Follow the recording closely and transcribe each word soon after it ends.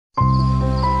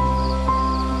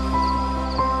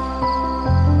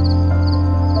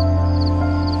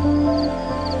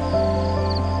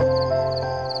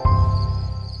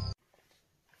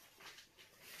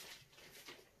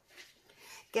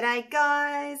G'day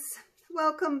guys,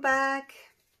 welcome back.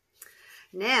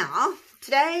 Now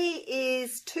today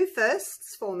is two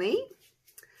firsts for me.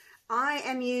 I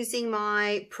am using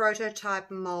my prototype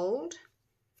mold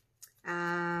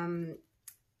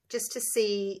just to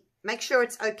make sure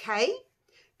it's okay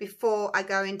before I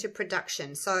go into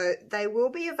production. So they will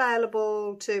be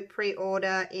available to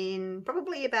pre-order in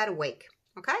probably about a week,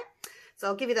 okay? So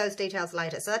I'll give you those details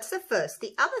later. So that's the first.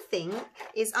 The other thing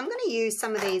is I'm going to use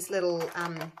some of these little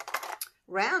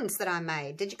rounds that I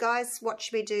made. Did you guys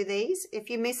watch me do these?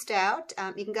 If you missed out,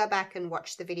 you can go back and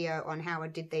watch the video on how I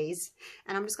did these.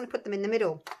 And I'm just going to put them in the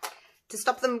middle to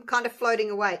stop them kind of floating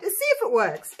away. To see if it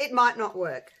works. It might not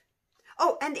work.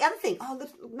 Oh, and the other thing. Oh, look,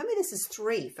 maybe this is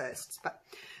three firsts. But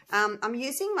I'm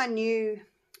using my new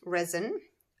resin.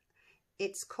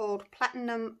 It's called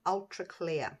Platinum Ultra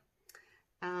Clear.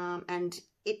 And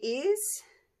it is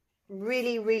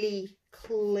really, really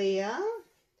clear.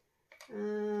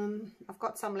 I've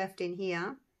got some left in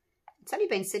here. It's only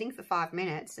been sitting for 5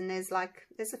 minutes, and there's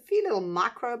a few little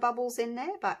micro bubbles in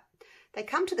there, but they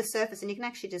come to the surface and you can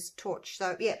actually just torch.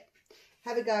 So yeah,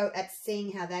 have a go at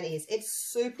seeing how that is.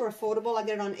 It's super affordable. I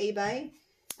get it on eBay.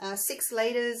 6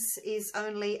 litres is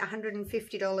only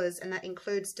 $150, and that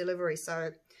includes delivery.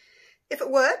 So if it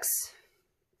works,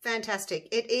 fantastic.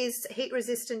 It is heat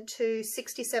resistant to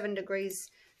 67 degrees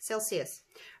Celsius.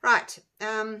 Right.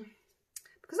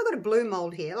 Because I've got a blue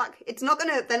mold here,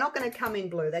 they're not gonna come in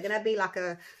blue. They're gonna be like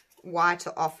a white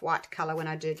or off-white color when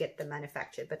I do get them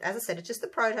manufactured. But as I said, it's just the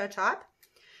prototype.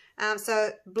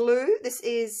 So blue, this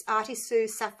is Artisue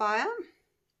Sapphire.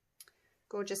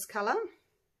 Gorgeous color.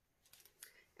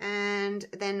 And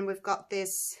then we've got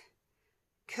this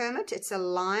Kermit. It's a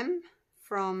lime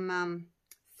from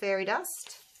Fairy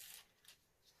Dust.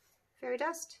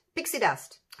 Pixie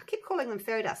Dust. I keep calling them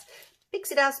Fairy Dust.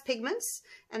 Pixie Dust pigments,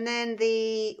 and then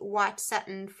the white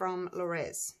satin from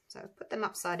LeRez. So put them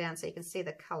upside down so you can see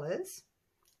the colours.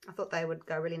 I thought they would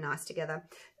go really nice together.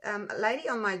 A lady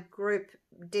on my group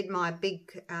did my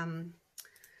big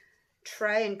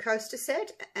tray and coaster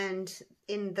set, and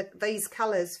in these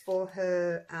colours for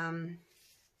her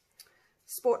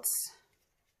sports,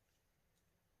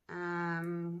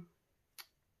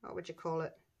 what would you call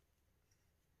it?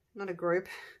 Not a group.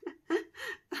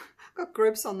 Got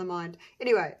groups on the mind.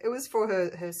 Anyway, it was for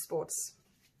her sports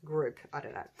group. I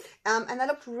don't know. And they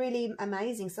looked really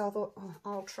amazing. So I thought, oh,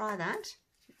 I'll try that.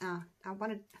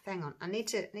 Hang on. I need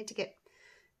to get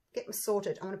them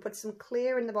sorted. I'm going to put some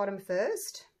clear in the bottom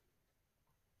first.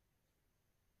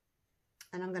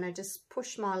 And I'm going to just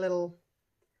push my little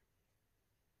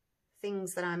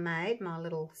things that I made, my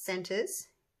little centers,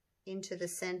 into the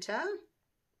center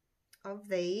of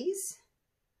these.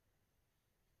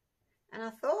 And I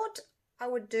thought I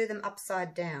would do them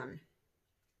upside down.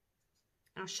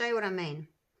 I'll show you what I mean.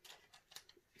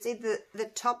 See,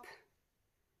 the top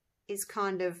is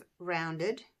kind of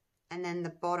rounded, and then the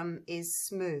bottom is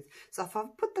smooth. So if I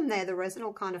put them there, the resin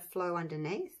will kind of flow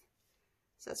underneath.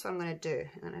 So that's what I'm going to do.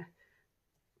 I'm going to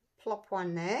plop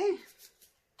one there.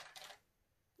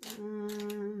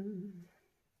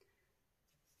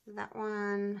 That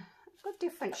one. I've got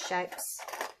different shapes.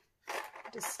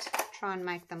 Just try and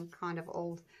make them kind of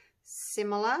all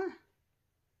similar.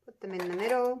 Put them in the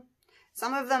middle.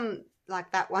 Some of them,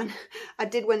 like that one, I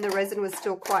did when the resin was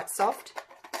still quite soft.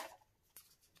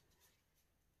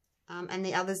 And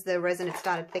the others, the resin had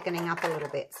started thickening up a little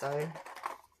bit. So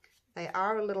they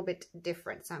are a little bit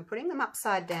different. So I'm putting them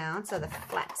upside down so the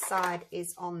flat side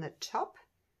is on the top.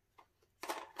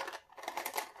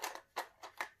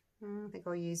 I think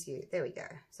I'll use you. There we go.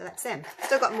 So that's them.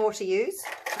 Still got more to use.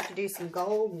 I have to do some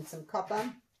gold and some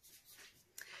copper.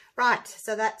 Right,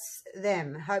 so that's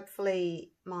them.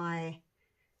 Hopefully my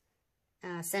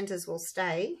centers will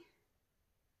stay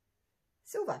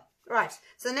silver. Right,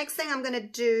 so the next thing I'm going to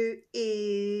do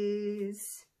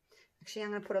is, actually I'm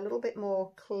going to put a little bit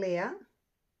more clear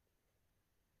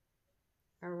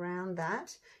around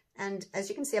that. And as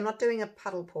you can see, I'm not doing a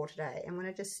puddle pour today. I'm going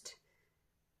to just,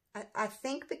 I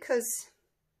think because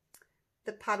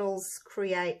the puddles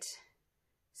create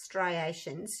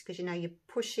striations, because you know you're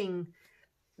pushing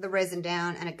the resin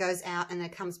down and it goes out and then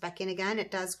it comes back in again, it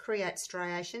does create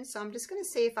striations. So I'm just going to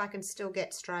see if I can still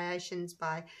get striations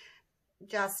by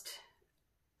just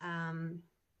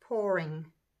pouring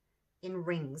in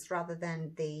rings rather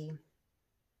than the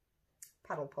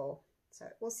puddle pour. So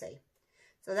we'll see.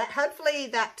 So that, hopefully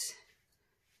that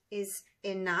is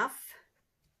enough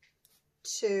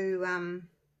to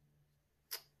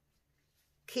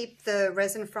keep the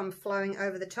resin from flowing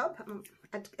over the top.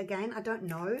 Again, I don't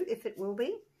know if it will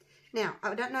be. Now,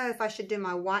 I don't know if I should do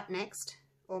my white next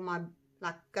or my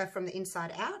like go from the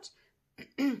inside out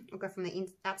or go from the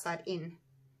outside in.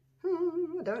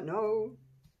 I don't know.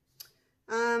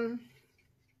 I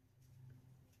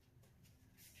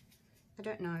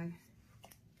don't know.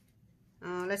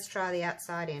 Let's try the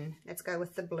outside in. Let's go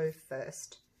with the blue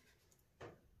first.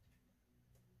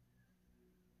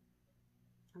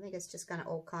 I think it's just going to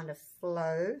all kind of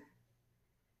flow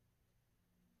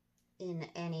in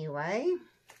anyway.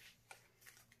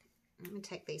 Let me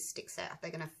take these sticks out.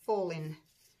 They're going to fall in.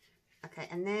 Okay,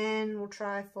 and then we'll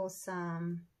try for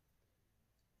some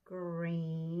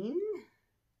green.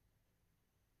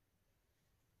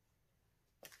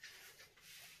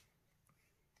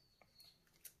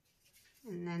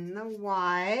 And then the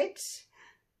white.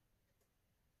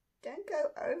 Don't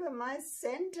go over my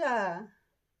center.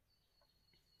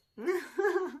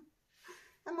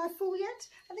 Am I full yet?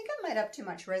 I think I made up too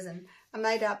much resin. I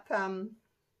made up, now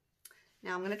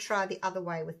I'm going to try the other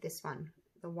way with this one.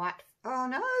 The white, oh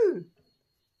no!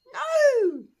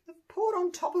 No! I've poured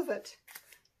on top of it.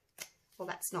 Well,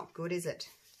 that's not good, is it?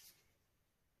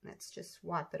 Let's just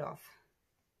wipe it off.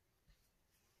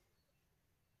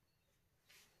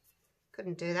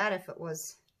 Couldn't do that if it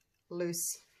was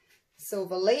loose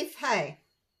silver leaf, hey?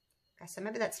 Okay, so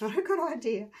maybe that's not a good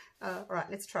idea. All right,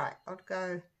 let's try it. I'll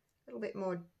go a little bit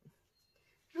more.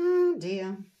 Oh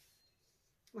dear.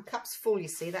 My cup's full, you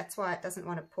see. That's why it doesn't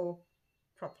want to pour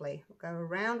properly. We'll go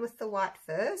around with the white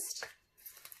first.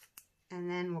 And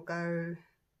then we'll go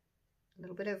a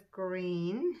little bit of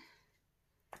green.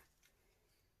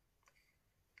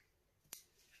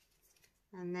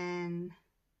 And then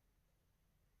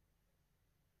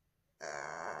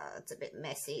it's a bit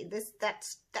messy.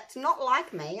 That's not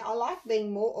like me. I like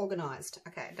being more organized.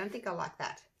 Okay, I don't think I like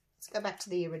that. Let's go back to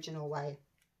the original way.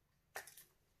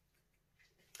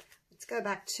 Let's go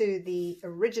back to the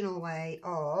original way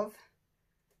of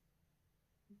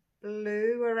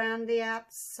blue around the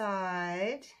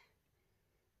outside.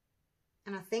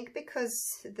 And I think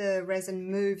because the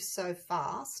resin moves so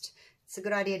fast, it's a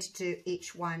good idea to do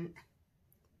each one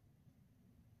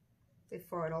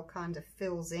before it all kind of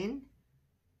fills in,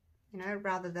 you know,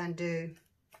 rather than do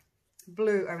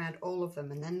blue around all of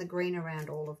them and then the green around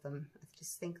all of them. I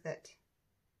just think that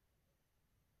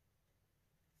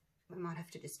we might have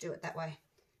to just do it that way.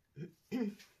 Oh,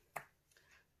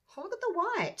 look at the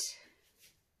white.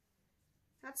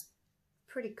 That's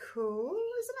pretty cool,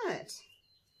 isn't it?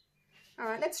 All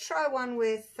right, let's try one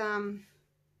with, oh,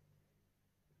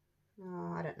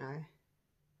 I don't know.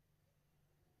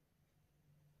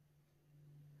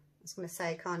 I was going to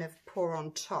say kind of pour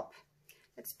on top.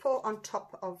 Let's pour on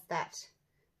top of that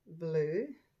blue,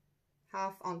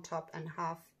 half on top and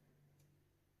half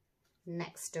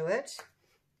next to it.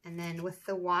 And then with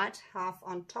the white, half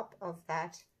on top of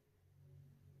that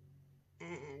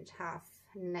and half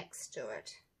next to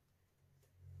it.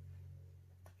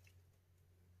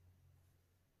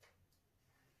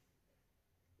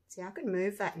 See, I can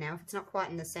move that now. If it's not quite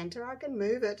in the center, I can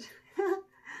move it.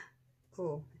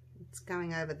 Oh, it's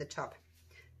going over the top.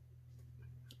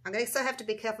 I'm going to also have to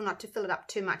be careful not to fill it up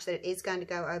too much, that it is going to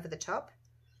go over the top.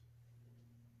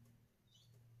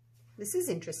 This is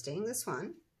interesting, this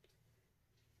one.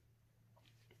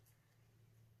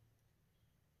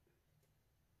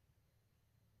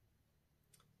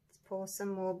 Let's pour some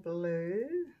more blue,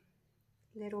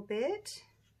 a little bit.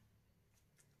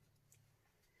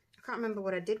 I can't remember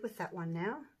what I did with that one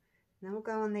now. And then we'll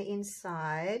go on the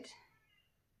inside,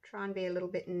 try and be a little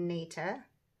bit neater.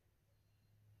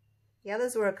 The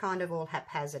others were kind of all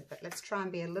haphazard, but let's try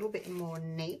and be a little bit more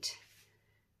neat.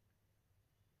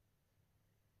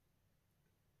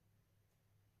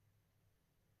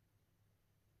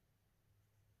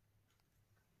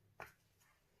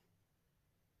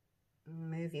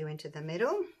 Move you into the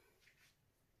middle.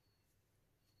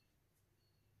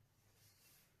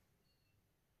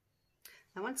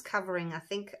 That one's covering. I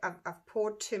think I've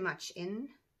poured too much in.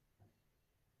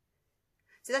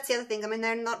 So that's the other thing. I mean,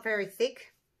 they're not very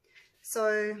thick.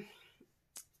 So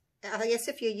I guess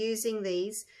if you're using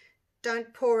these,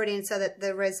 don't pour it in so that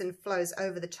the resin flows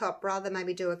over the top. Rather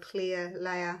maybe do a clear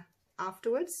layer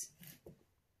afterwards.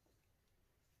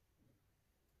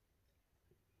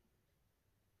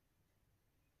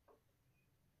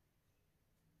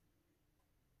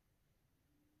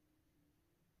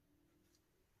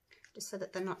 Just so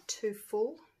that they're not too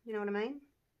full, you know what I mean?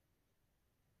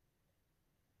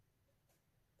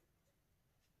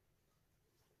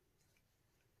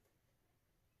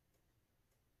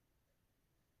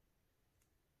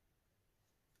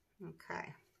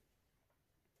 Okay.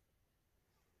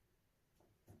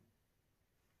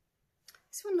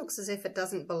 This one looks as if it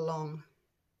doesn't belong.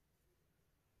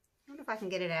 I wonder if I can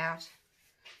get it out.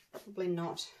 Probably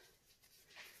not.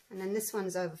 And then this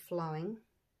one's overflowing.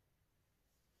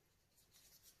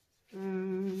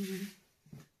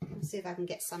 Let's see if I can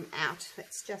get some out.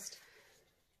 Let's just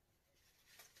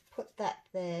put that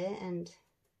there and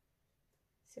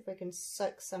see if we can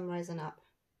soak some resin up.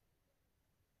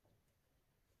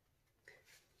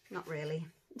 Not really.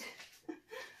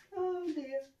 Oh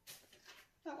dear.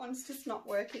 That one's just not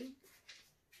working.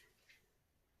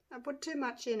 I put too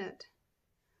much in it.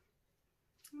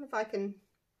 I wonder if I can...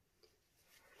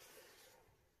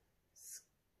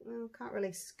 Well, can't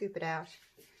really scoop it out.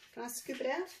 Can I scoop it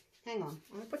out? Hang on.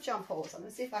 I'm going to put you on pause. I'm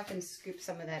going to see if I can scoop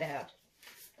some of that out.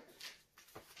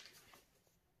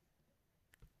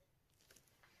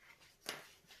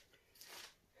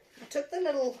 I took the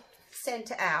little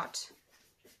center out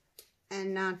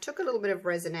and took a little bit of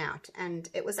resin out, and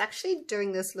it was actually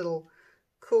doing this little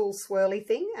cool swirly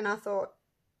thing, and I thought,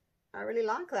 I really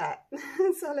like that.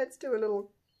 So let's do a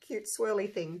little cute swirly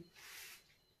thing.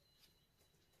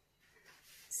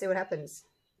 See what happens.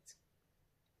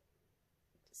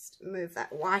 Just move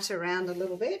that white around a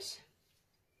little bit.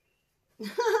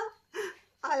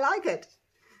 I like it.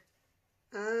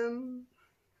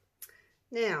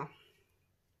 Now,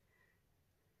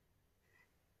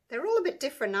 they're all a bit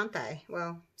different, aren't they?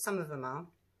 Well, some of them are.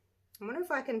 I wonder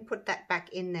if I can put that back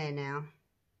in there now.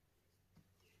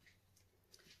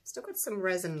 Still got some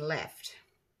resin left.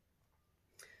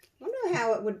 I wonder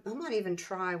how it would, I might even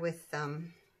try with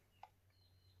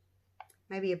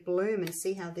maybe a bloom and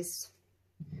see how this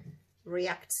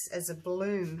reacts as a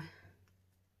bloom.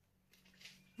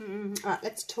 All right,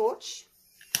 let's torch.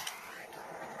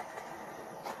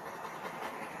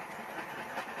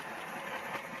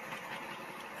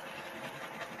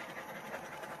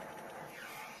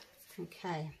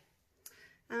 Okay.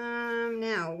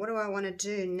 Now, what do I want to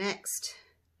do next?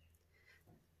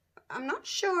 I'm not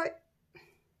sure.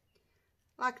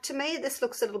 Like, to me, this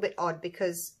looks a little bit odd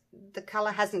because the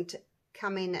colour hasn't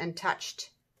come in and touched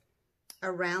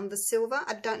around the silver.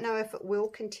 I don't know if it will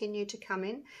continue to come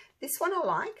in. This one I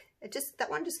like. It just, that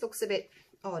one just looks a bit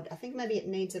odd. I think maybe it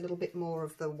needs a little bit more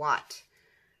of the white.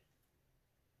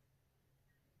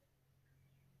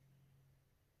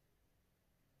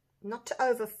 Not to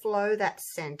overflow that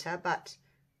center, but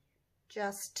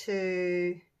just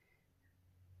to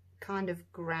kind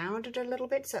of ground it a little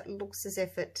bit so it looks as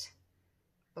if it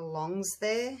belongs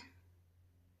there.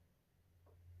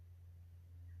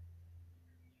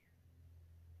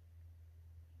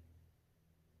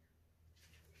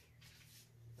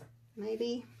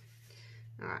 Maybe.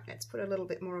 All right, let's put a little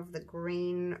bit more of the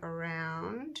green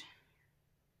around.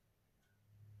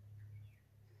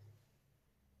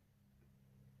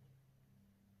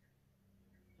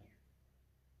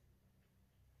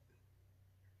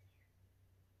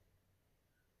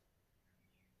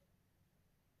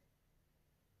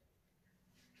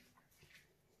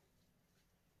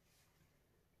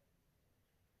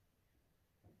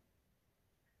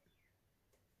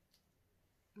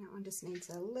 That one just needs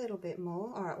a little bit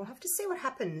more. All right, we'll have to see what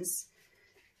happens.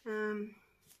 I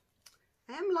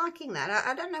am liking that.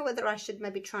 I don't know whether I should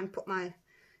maybe try and put my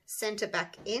center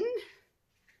back in.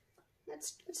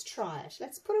 Let's try it.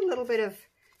 Let's put a little bit of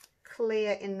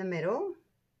clear in the middle.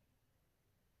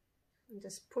 And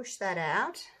just push that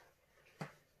out.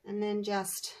 And then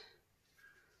just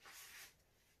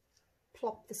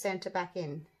plop the center back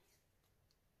in.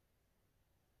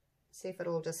 See if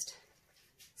it'll just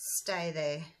stay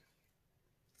there.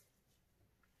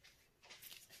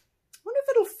 I wonder if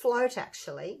it'll float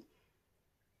actually.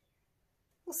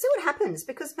 We'll see what happens,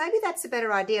 because maybe that's a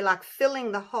better idea, like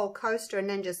filling the whole coaster and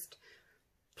then just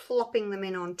plopping them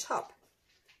in on top.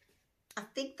 I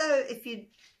think though, if you,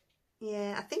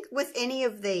 yeah, I think with any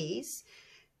of these,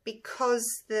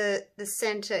 because the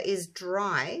center is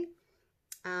dry,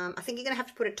 I think you're going to have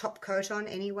to put a top coat on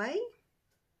anyway.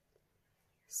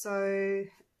 So,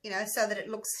 you know, so that it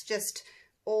looks just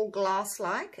all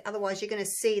glass-like. Otherwise, you're going to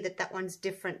see that that one's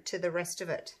different to the rest of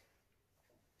it.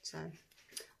 So,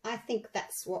 I think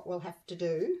that's what we'll have to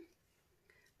do.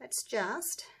 Let's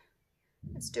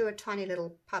do a tiny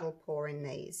little puddle pour in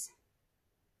these.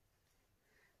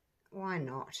 Why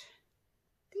not?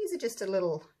 These are just a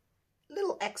little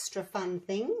extra fun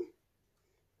thing.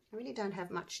 I really don't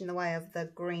have much in the way of the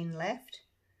green left.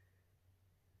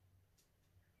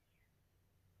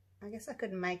 I guess I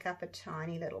could make up a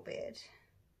tiny little bit.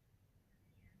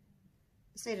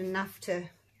 Just need enough to,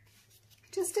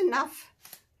 just enough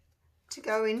to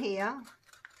go in here.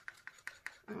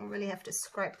 I'll really have to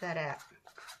scrape that out.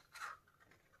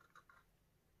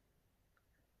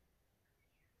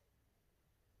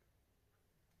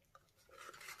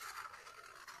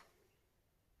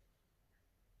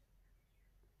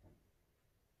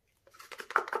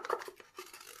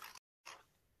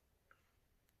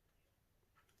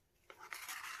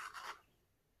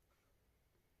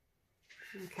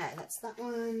 Okay, that's that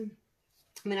one.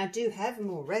 I mean, I do have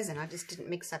more resin, I just didn't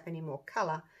mix up any more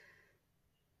colour.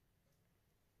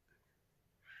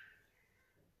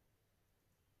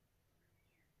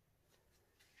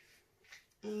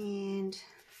 And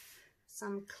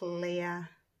some clear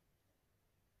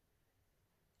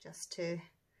just to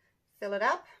fill it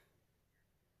up.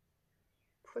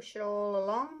 Push it all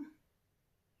along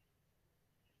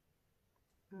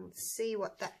and see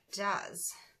what that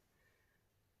does.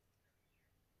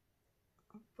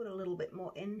 I'll put a little bit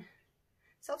more in.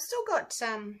 So I've still got,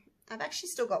 I've actually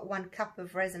still got 1 cup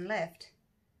of resin left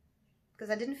because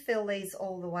I didn't fill these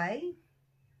all the way.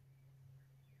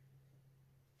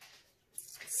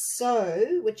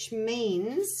 So, which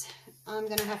means I'm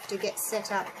going to have to get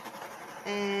set up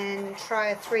and try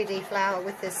a 3D flower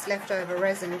with this leftover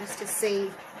resin just to see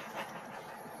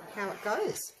how it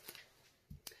goes.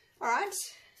 Alright,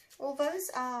 all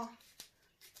those are,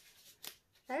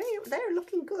 they're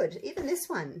looking good. Even this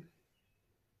one.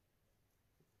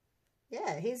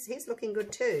 Yeah, he's looking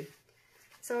good too.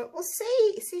 So we'll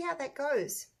see how that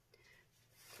goes.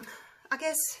 I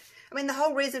guess, I mean, the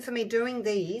whole reason for me doing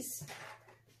these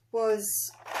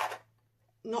was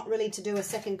not really to do a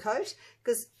second coat,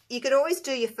 because you could always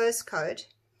do your first coat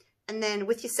and then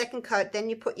with your second coat then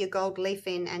you put your gold leaf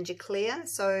in and you're clear.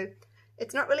 So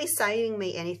it's not really saving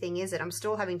me anything, is it? I'm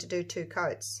still having to do 2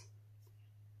 coats.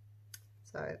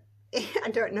 So I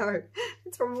don't know,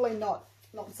 it's probably not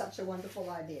such a wonderful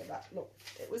idea, but look,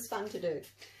 it was fun to do.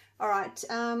 All right,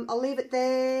 I'll leave it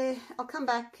there. I'll come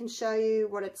back and show you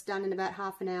what it's done in about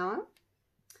half an hour.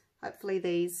 Hopefully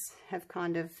these have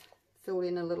kind of filled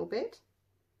in a little bit.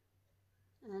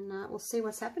 And we'll see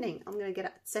what's happening. I'm going to get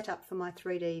it set up for my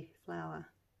 3D flower.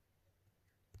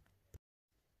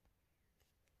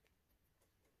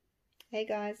 Hey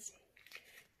guys,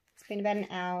 it's been about an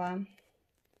hour.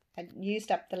 I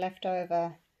used up the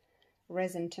leftover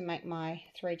resin to make my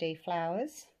 3D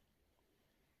flowers.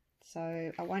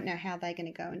 So I won't know how they're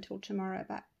going to go until tomorrow,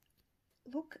 but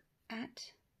look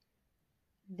at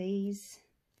these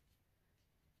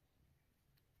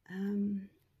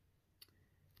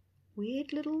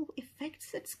weird little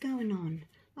effects that's going on.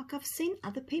 Like, I've seen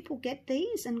other people get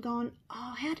these and gone,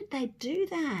 oh, how did they do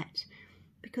that?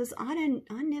 Because I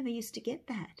never used to get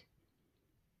that.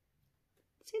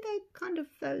 See, they kind of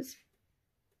those,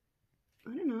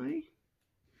 I don't know,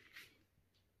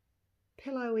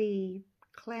 pillowy,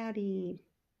 cloudy,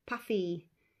 puffy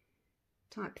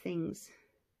type things.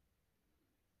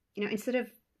 You know, instead of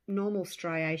normal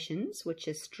striations, which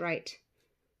are straight,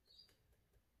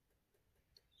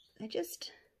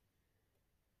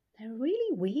 they're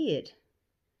really weird.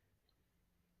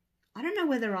 I don't know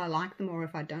whether I like them or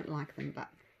if I don't like them, but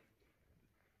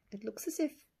it looks as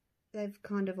if they've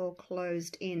kind of all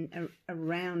closed in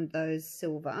around those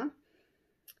silver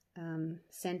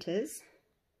centers.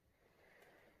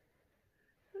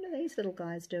 What are these little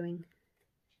guys doing?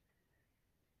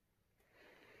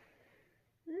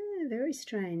 Very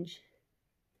strange.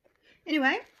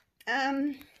 Anyway,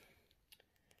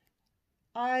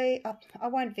 I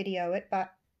won't video it,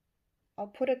 but I'll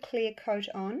put a clear coat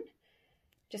on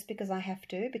just because I have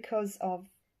to, because of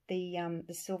the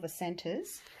silver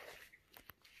centers.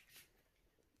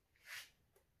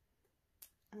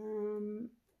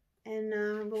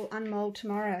 And we'll unmold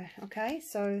tomorrow. Okay,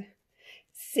 so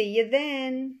see you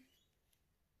then.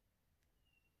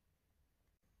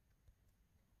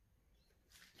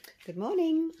 Good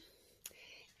morning.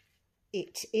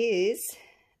 It is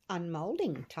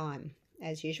unmolding time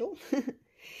as usual.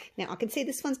 Now I can see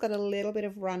this one's got a little bit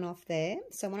of runoff there,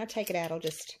 so when I take it out I'll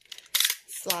just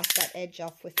slice that edge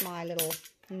off with my little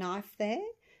knife there.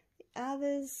 The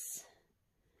others,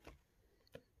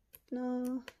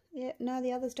 no,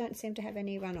 the others don't seem to have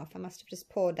any runoff. I must have just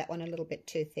poured that one a little bit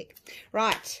too thick.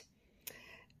 Right,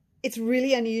 it's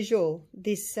really unusual,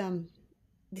 this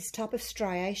this type of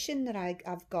striation that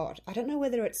I've got. I don't know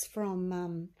whether it's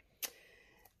from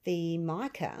the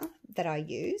mica that I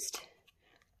used,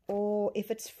 or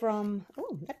if it's from,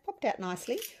 oh, that popped out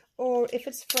nicely, or if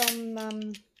it's from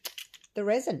the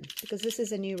resin, because this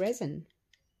is a new resin.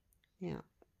 Now,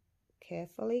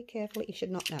 carefully, you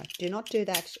should not, no, do not do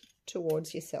that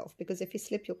towards yourself, because if you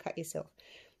slip, you'll cut yourself.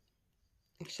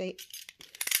 Actually,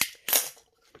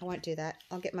 I won't do that.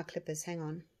 I'll get my clippers, hang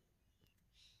on.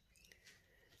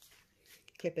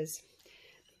 Clippers.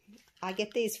 I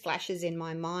get these flashes in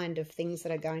my mind of things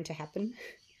that are going to happen.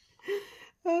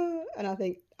 And I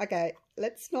think, okay,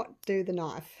 let's not do the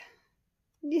knife.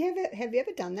 Have you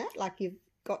ever done that? Like, you've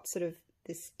got sort of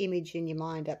this image in your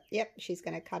mind of, yep, she's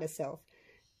going to cut herself.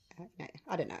 No,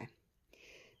 I don't know.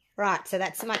 Right, so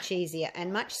that's much easier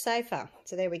and much safer.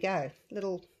 So there we go,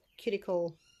 little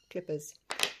cuticle clippers.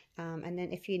 And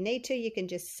then if you need to, you can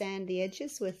just sand the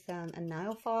edges with a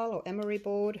nail file or emery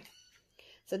board.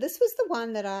 So this was the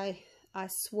one that I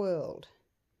swirled.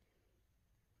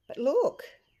 But look,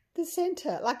 the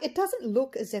center, like it doesn't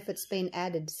look as if it's been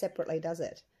added separately, does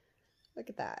it? Look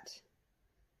at that.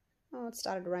 Oh, it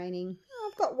started raining. Oh,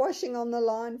 I've got washing on the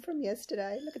line from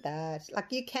yesterday. Look at that.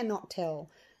 Like you cannot tell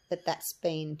that that's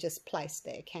been just placed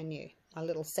there, can you? A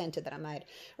little center that I made.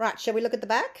 Right, shall we look at the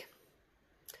back?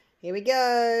 Here we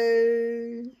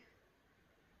go.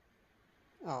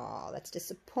 Oh, that's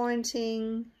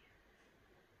disappointing.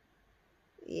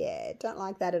 Yeah, don't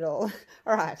like that at all.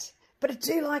 All right, but I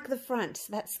do like the front.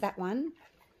 So that's that one.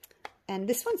 And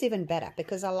this one's even better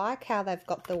because I like how they've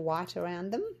got the white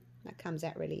around them. That comes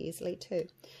out really easily too.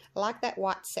 I like that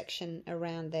white section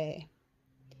around there.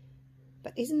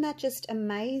 But isn't that just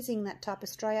amazing, that type of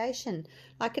striation?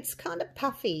 Like it's kind of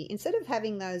puffy. Instead of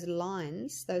having those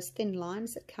lines, those thin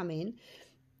lines that come in,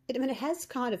 I mean, it has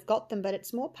kind of got them, but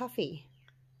it's more puffy.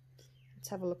 Let's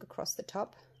have a look across the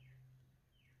top.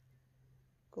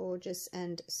 Gorgeous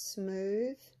and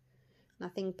smooth.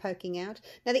 Nothing poking out.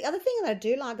 Now, the other thing that I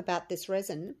do like about this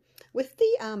resin, with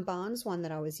the Barnes one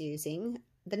that I was using,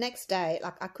 the next day,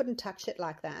 like I couldn't touch it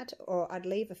like that, or I'd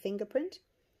leave a fingerprint.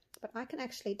 But I can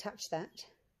actually touch that.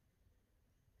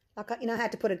 Like, you know, I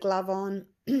had to put a glove on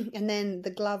and then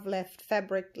the glove left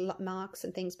fabric marks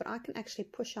and things, but I can actually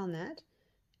push on that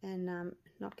and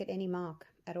not get any mark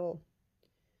at all.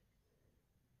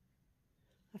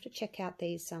 I have to check out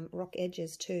these rock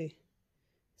edges too.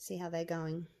 See how they're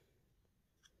going.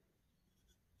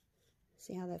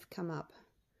 See how they've come up.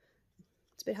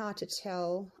 It's a bit hard to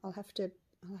tell. I'll have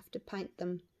to paint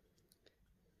them.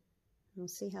 We'll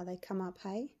see how they come up,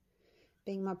 hey?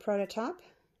 Being my prototype,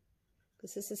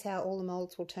 because this is how all the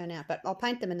molds will turn out, but I'll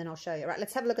paint them and then I'll show you. Right,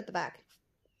 let's have a look at the back.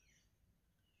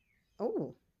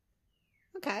 Oh,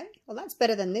 okay, well that's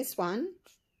better than this one,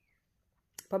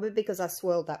 probably because I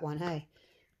swirled that one, hey.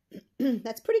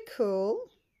 That's pretty cool.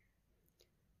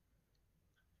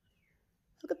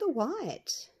 Look at the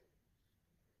white.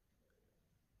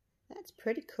 That's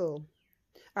pretty cool.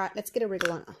 All right, let's get a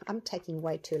wriggle on. I'm taking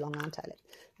way too long, aren't I? All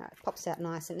right, pops out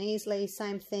nice and easily.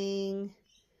 Same thing.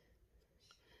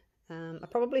 I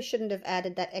probably shouldn't have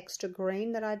added that extra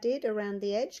green that I did around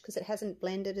the edge because it hasn't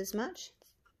blended as much.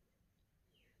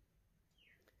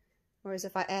 Whereas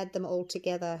if I add them all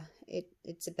together,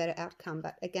 it's a better outcome.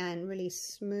 But again, really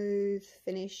smooth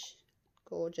finish.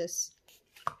 Gorgeous.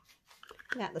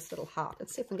 Look at this little heart.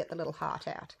 Let's see if we can get the little heart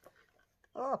out.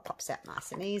 Oh, it pops out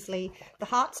nice and easily. The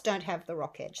hearts don't have the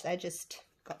rock edge. They just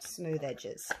got smooth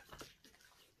edges.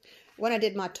 When I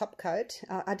did my top coat,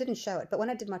 I didn't show it, but when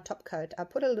I did my top coat, I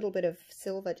put a little bit of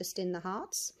silver just in the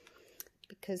hearts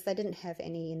because they didn't have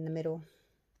any in the middle.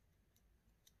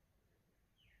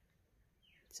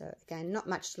 So again, not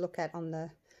much to look at on the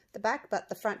back, but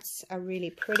the fronts are really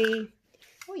pretty.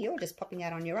 Oh, you're just popping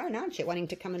out on your own, aren't you? Wanting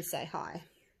to come and say hi.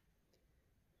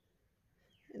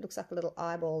 It looks like a little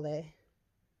eyeball there.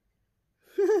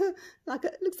 Like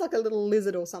it looks like a little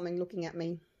lizard or something looking at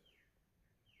me.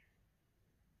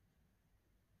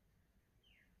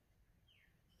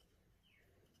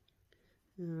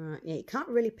 Alright, yeah, you can't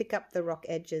really pick up the rock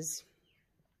edges.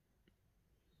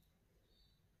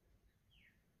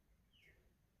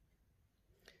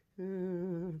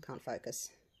 Can't focus.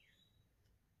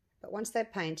 But once they're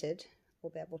painted, we'll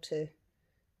be able to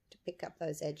pick up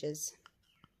those edges.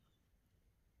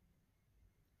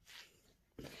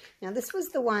 Now this was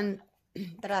the one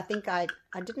that I think I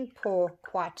didn't pour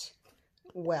quite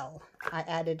well.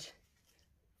 I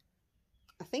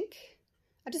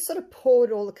just sort of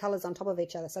poured all the colours on top of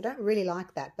each other, so I don't really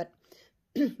like that, but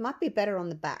might be better on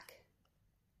the back.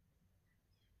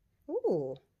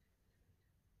 Ooh,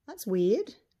 that's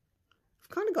weird. I've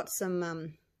kind of got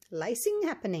some lacing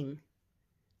happening.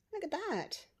 Look at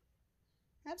that.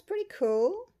 That's pretty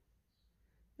cool.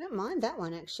 I don't mind that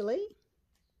one actually.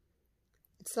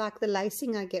 It's like the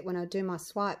lacing I get when I do my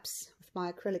swipes with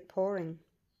my acrylic pouring.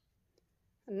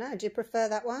 I don't know, do you prefer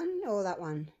that one or that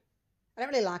one? I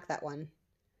don't really like that one.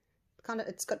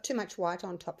 It's got too much white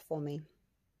on top for me.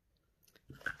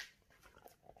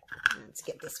 Let's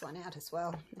get this one out as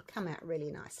well. It'll come out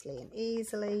really nicely and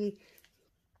easily.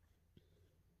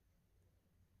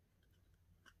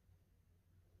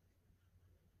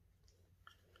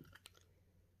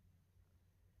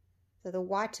 So the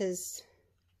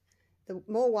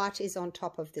more white is on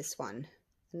top of this one,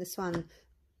 and this one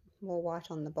more white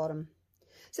on the bottom.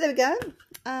 So there we go.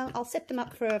 I'll set them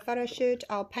up for a photo shoot.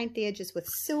 I'll paint the edges with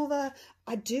silver.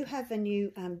 I do have a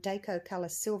new Deco Color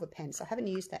silver pen, so I haven't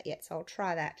used that yet, so I'll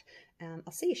try that.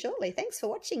 I'll see you shortly. Thanks for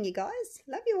watching, you guys.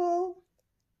 Love you all.